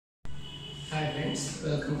Hi friends,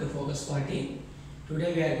 welcome to Focus40.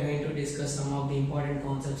 Today we are going to discuss some of the important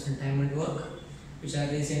concepts in time and work which are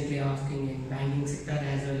recently asking in banking sector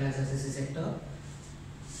as well as SSC sector.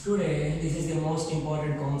 Today this is the most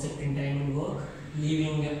important concept in time and work,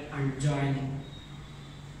 leaving and joining.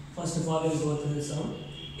 First of all, we will go through the sum.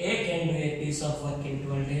 A can do a piece of work in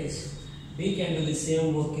 12 days. B can do the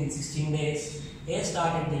same work in 16 days. A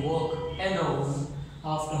started the work alone.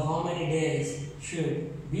 After how many days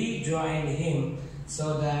should B join him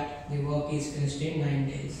so that the work is finished in 9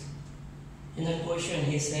 days? In that question,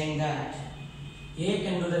 he is saying that A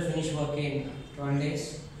can do the finished work in 12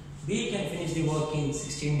 days. B can finish the work in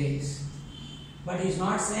 16 days. But he is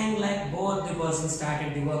not saying like both the persons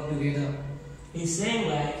started the work together. He is saying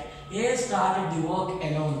like A started the work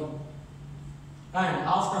alone. And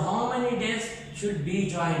after how many days should B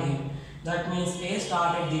join him? That means A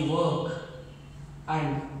started the work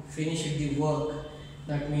and finished the work.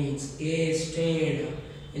 That means A stayed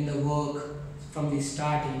in the work from the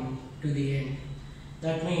starting to the end.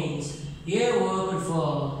 That means A worked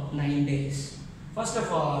for 9 days. First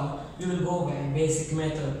of all, we will go by basic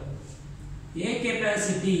method. A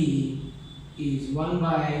capacity is 1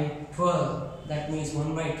 by 12. That means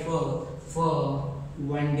 1 by 12 for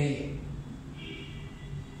 1 day.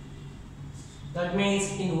 That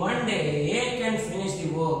means in 1 day, A can finish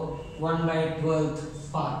the work 1 by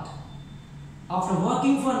 12th part. After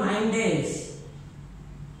working for 9 days,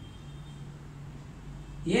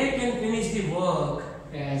 A can finish the work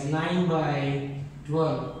as 9 by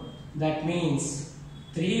 12. That means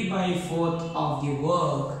 3 by 4th of the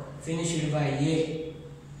work finished by A.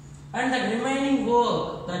 And the remaining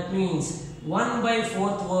work, that means 1 by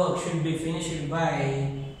 4th work should be finished by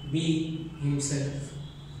B himself.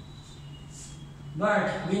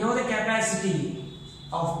 But we know the capacity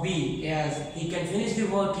of B as he can finish the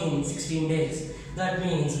work in 16 days. That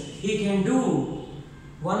means he can do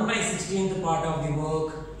 1 by 16th part of the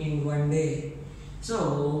work in 1 day.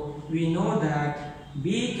 So we know that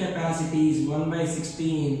B capacity is 1 by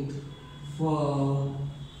 16th for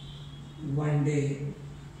 1 day.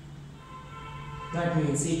 That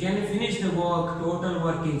means he can finish the work, total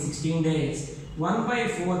work in 16 days. 1 by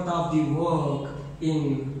 4th of the work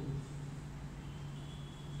in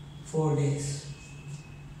 4 days.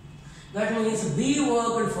 That means B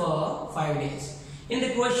worked for 5 days. In the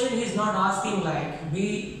question he is not asking like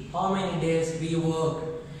B how many days B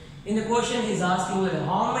worked. In the question he is asking like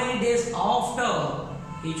how many days after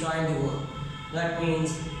he joined the work. That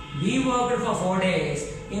means B worked for 4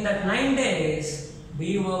 days. In that 9 days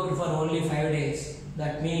B worked for only 5 days.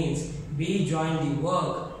 That means B joined the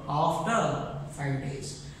work after 5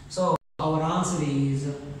 days. So our answer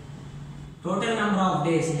is total number of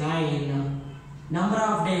days 9. Number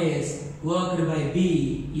of days worked by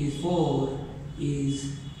B is 4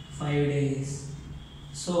 is 5 days.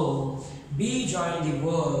 So B joined the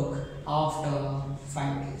work after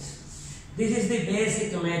 5 days. This is the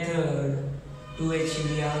basic method to achieve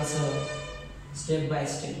the answer step by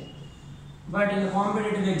step. But in the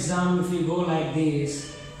competitive exam, if we go like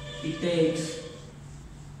this, it takes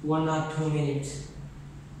 1 or 2 minutes.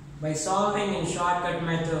 By solving in shortcut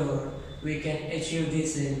method, we can achieve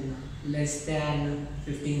this in less than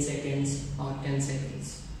 15 seconds or 10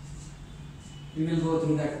 seconds. We will go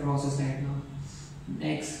through that process right now.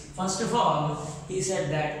 Next, first of all, he said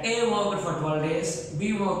that A worked for 12 days,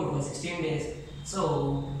 B worked for 16 days.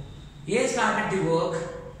 So, A started the work,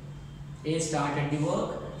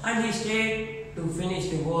 and he stayed to finish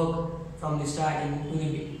the work from the starting to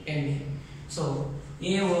the ending. So,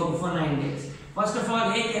 A worked for 9 days. First of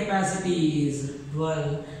all, A capacity is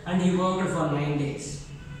 12 and he worked for 9 days.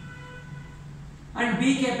 And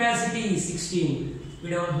B capacity is 16. We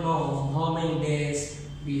don't know how many days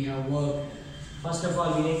we have worked. First of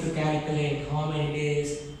all, we need to calculate how many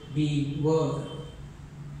days B worked.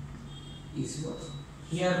 Here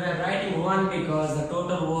we are writing 1 because the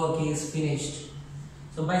total work is finished.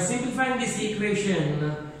 So by simplifying this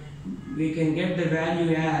equation, we can get the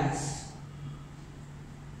value as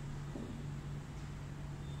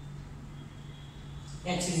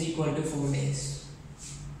X is equal to 4 days.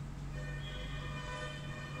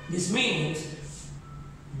 This means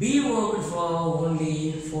B worked for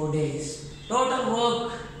only 4 days. Total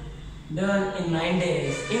work done in 9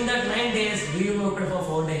 days. In that 9 days, B worked for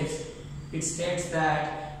 4 days. It states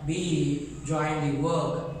that B joined the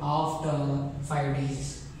work after 5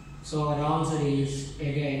 days. So our answer is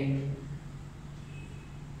again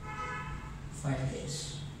 5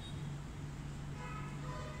 days.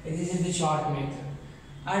 This is the short method.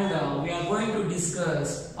 And we are going to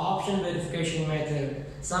discuss option verification method.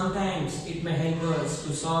 Sometimes it may help us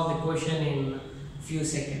to solve the question in few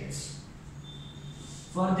seconds.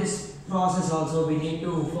 For this process also we need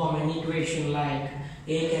to form an equation like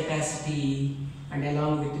A capacity and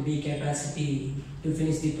along with B capacity to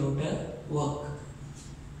finish the total work.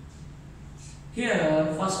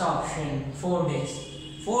 Here first option 4 days.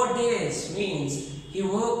 4 days means he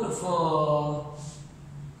worked for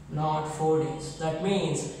not 4 days. That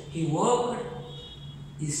means he worked,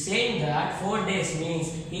 is saying that 4 days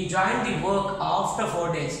means he joined the work after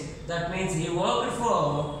 4 days. That means he worked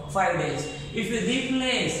for 5 days. If you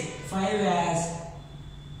replace 5 as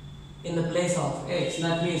in the place of x,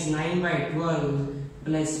 that means 9 by 12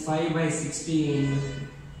 plus 5 by 16,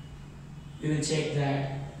 we will check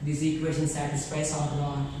that this equation satisfies or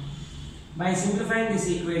not. By simplifying this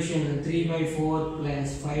equation, 3 by 4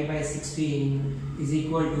 plus 5 by 16 is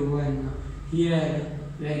equal to 1. Here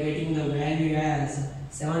we are getting the value as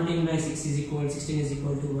 17 by 6 is equal, 16 is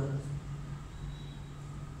equal to 1.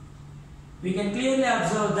 We can clearly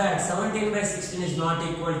observe that 17 by 16 is not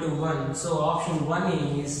equal to 1. So option 1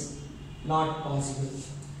 is not possible.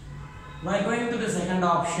 By going to the second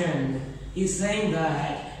option, he is saying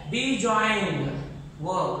that B joined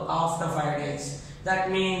work after 5 days.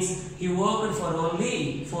 That means he worked for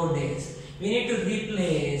only 4 days. We need to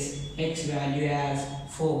replace x value as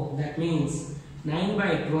 4. That means 9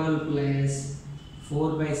 by 12 plus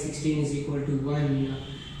 4 by 16 is equal to 1.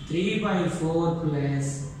 3 by 4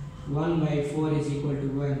 plus 1 by 4 is equal to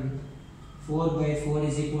 1. 4 by 4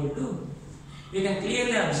 is equal to. We can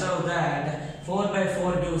clearly observe that 4 by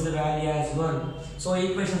 4 gives the value as 1. So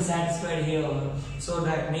equation satisfied here. So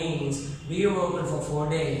that means we worked for 4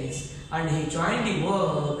 days and he joined the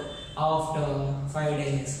work after 5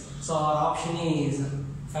 days. So our option is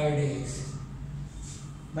 5 days.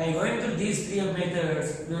 By going through these 3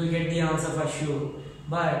 methods, we will get the answer for sure.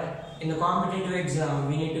 But in the competitive exam,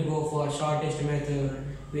 we need to go for shortest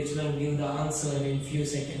method, which will give the answer in few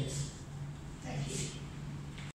seconds. Thank you.